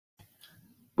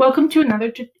Welcome to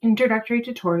another introductory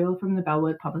tutorial from the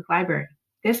Bellwood Public Library.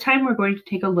 This time we're going to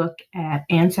take a look at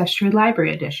Ancestry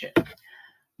Library Edition.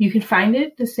 You can find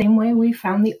it the same way we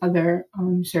found the other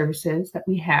services that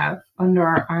we have under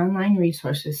our online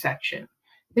resources section.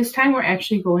 This time we're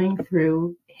actually going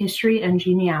through history and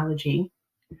genealogy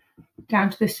down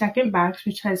to the second box,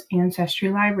 which says Ancestry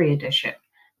Library Edition.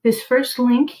 This first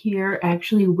link here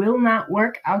actually will not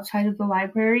work outside of the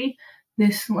library.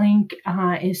 This link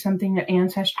is something that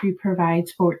Ancestry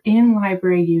provides for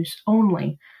in-library use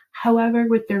only. However,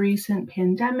 with the recent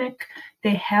pandemic,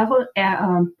 they have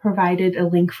provided a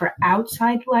link for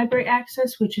outside library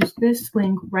access, which is this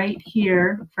link right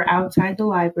here for outside the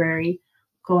library.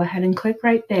 Go ahead and click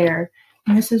right there,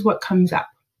 and this is what comes up.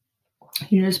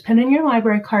 You just put in your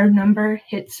library card number,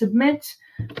 hit submit,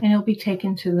 and you'll be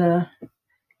taken to the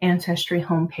Ancestry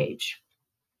homepage.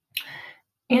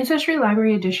 Ancestry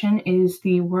Library Edition is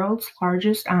the world's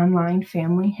largest online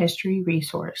family history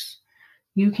resource.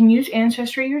 You can use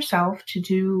Ancestry yourself to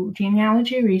do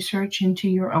genealogy research into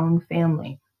your own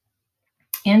family.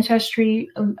 Ancestry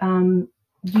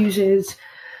uses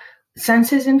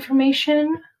census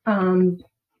information,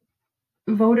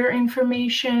 voter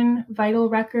information, vital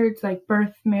records like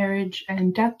birth, marriage,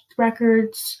 and death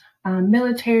records,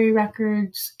 military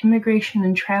records, immigration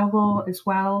and travel as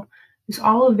well. It's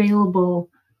all available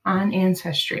on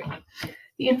Ancestry.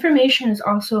 The information is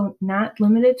also not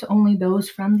limited to only those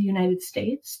from the United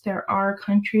States. There are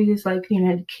countries like the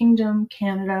United Kingdom,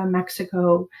 Canada,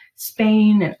 Mexico,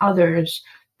 Spain, and others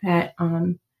that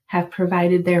have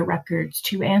provided their records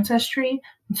to Ancestry,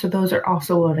 and so those are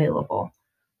also available.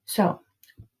 So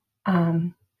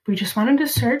we just wanted to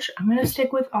search. I'm going to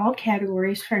stick with all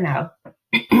categories for now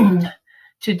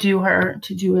to do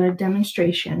a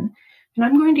demonstration, and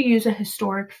I'm going to use a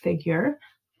historic figure.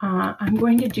 I'm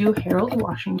going to do Harold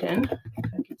Washington, if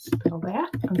I can spell that.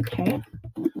 Okay,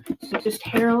 so just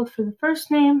Harold for the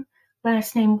first name,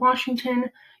 last name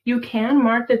Washington. You can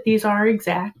mark that these are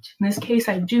exact. In this case,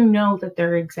 I do know that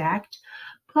they're exact,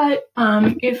 but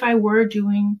if I were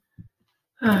doing,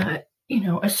 a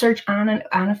search on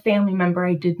a family member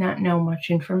I did not know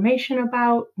much information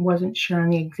about, wasn't sure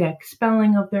on the exact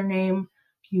spelling of their name,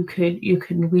 you could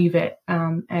leave it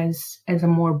as a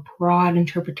more broad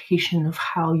interpretation of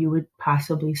how you would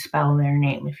possibly spell their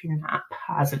name if you're not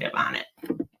positive on it.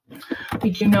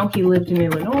 We do know he lived in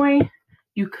Illinois.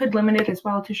 You could limit it as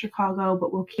well to Chicago,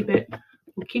 but we'll keep it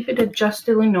at just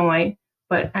Illinois.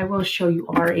 But I will show you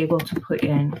are able to put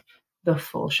in the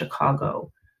full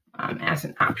Chicago as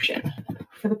an option.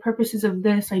 For the purposes of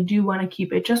this, I do want to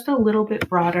keep it just a little bit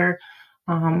broader,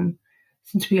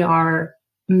 since we are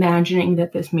imagining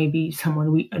that this may be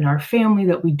someone in our family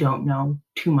that we don't know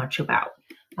too much about.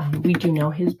 We do know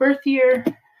his birth year,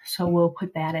 so we'll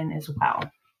put that in as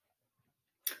well.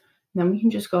 Then we can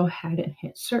just go ahead and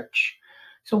hit search.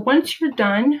 So once you're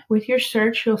done with your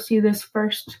search, you'll see this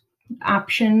first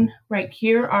option right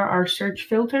here are our search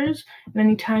filters. And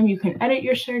anytime you can edit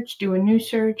your search, do a new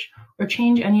search, or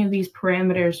change any of these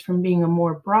parameters from being a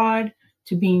more broad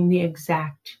to being the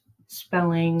exact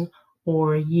spelling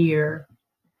or year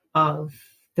of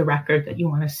the record that you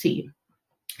want to see.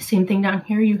 Same thing down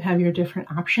here, you have your different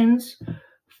options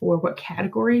for what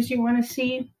categories you want to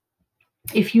see.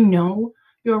 If you know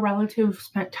your relative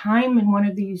spent time in one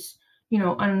of these,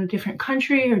 on a different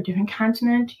country or different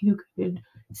continent, you could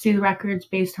see the records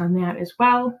based on that as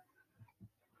well.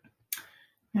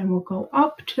 And we'll go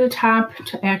up to the top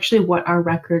to actually what our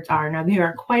records are. Now, there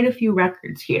are quite a few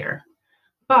records here,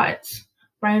 but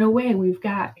right away we've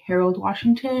got Harold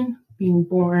Washington being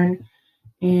born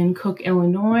in Cook,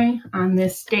 Illinois on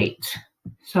this date.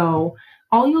 So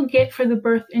all you'll get for the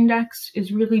birth index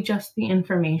is really just the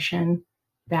information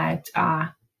that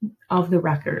of the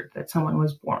record that someone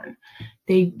was born.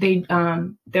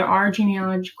 There are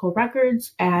genealogical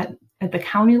records at the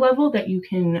county level that you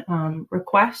can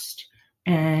request,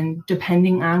 and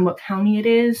depending on what county it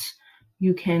is,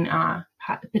 you can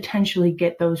potentially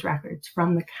get those records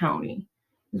from the county,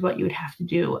 is what you would have to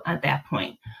do at that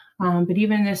point. But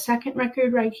even the second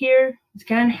record right here,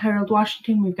 again, Harold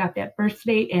Washington, we've got that birth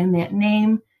date and that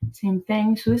name, same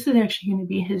thing. So this is actually going to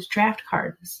be his draft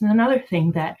card. This is another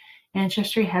thing that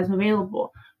Ancestry has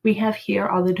available. We have here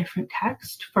all the different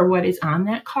text for what is on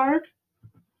that card.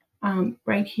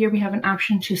 Right here, we have an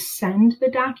option to send the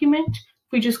document.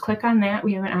 If we just click on that,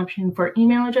 we have an option for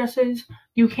email addresses.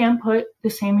 You can put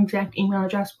the same exact email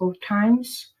address both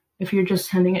times. If you're just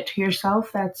sending it to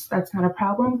yourself, that's not a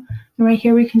problem. And right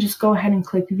here, we can just go ahead and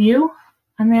click view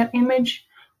on that image.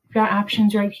 We've got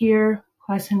options right here,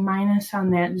 plus and minus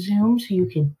on that zoom, so you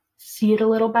can see it a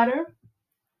little better.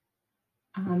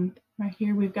 Right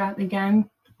here we've got, again,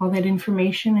 all that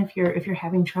information if you're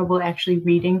having trouble actually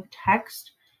reading the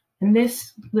text. And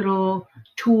this little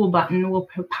tool button will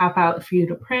pop out for you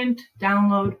to print,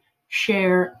 download,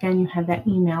 share. Again, you have that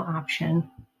email option.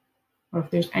 Or if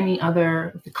there's any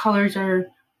other, if the colors are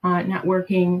not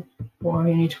working, or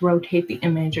you need to rotate the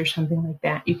image or something like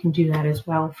that, you can do that as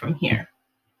well from here.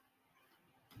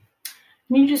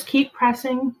 And you just keep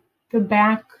pressing the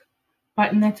back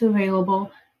button that's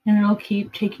available, and it'll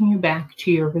keep taking you back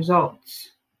to your results.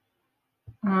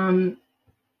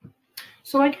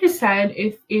 So like I said,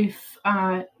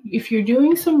 if you're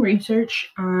doing some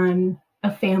research on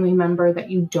a family member that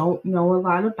you don't know a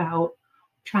lot about,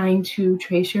 trying to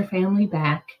trace your family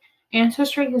back,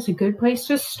 Ancestry is a good place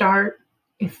to start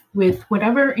with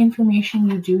whatever information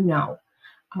you do know.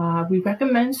 We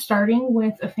recommend starting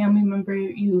with a family member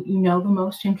you know the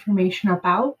most information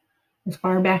about, as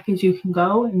far back as you can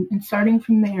go, and starting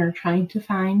from there, trying to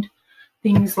find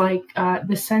things like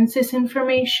the census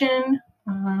information.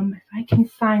 If I can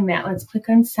find that, let's click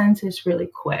on census really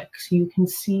quick so you can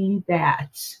see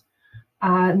that.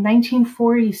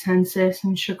 1940 census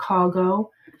in Chicago.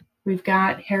 We've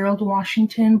got Harold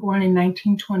Washington, born in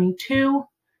 1922.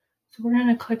 So we're going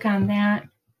to click on that.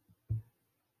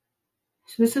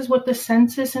 So this is what the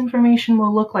census information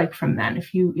will look like from then.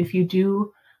 If you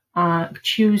do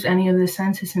choose any of the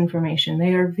census information,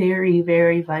 they are very,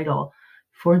 very vital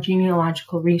for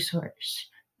genealogical resource.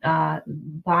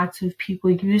 Lots of people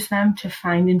use them to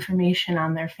find information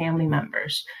on their family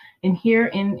members. And here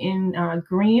in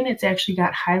green, it's actually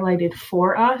got highlighted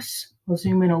for us. We'll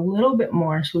zoom in a little bit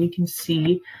more so we can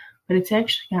see, but it's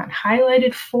actually got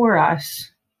highlighted for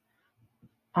us.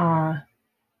 Right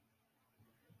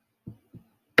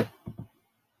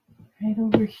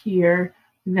over here,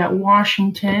 we've got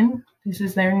Washington. This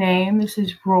is their name. This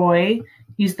is Roy.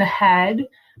 He's the head.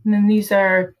 And then this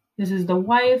is the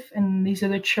wife, and these are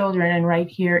the children. And right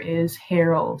here is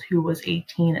Harold, who was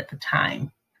 18 at the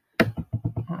time.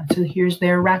 So here's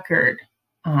their record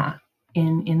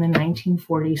in the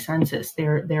 1940 census,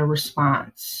 their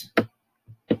response.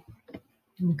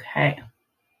 Okay.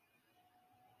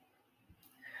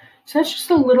 So that's just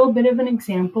a little bit of an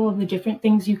example of the different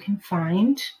things you can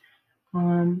find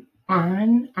on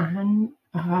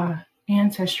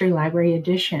Ancestry Library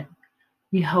Edition.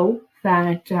 We hope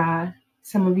that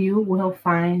some of you will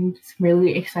find some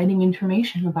really exciting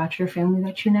information about your family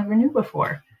that you never knew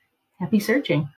before. Happy searching.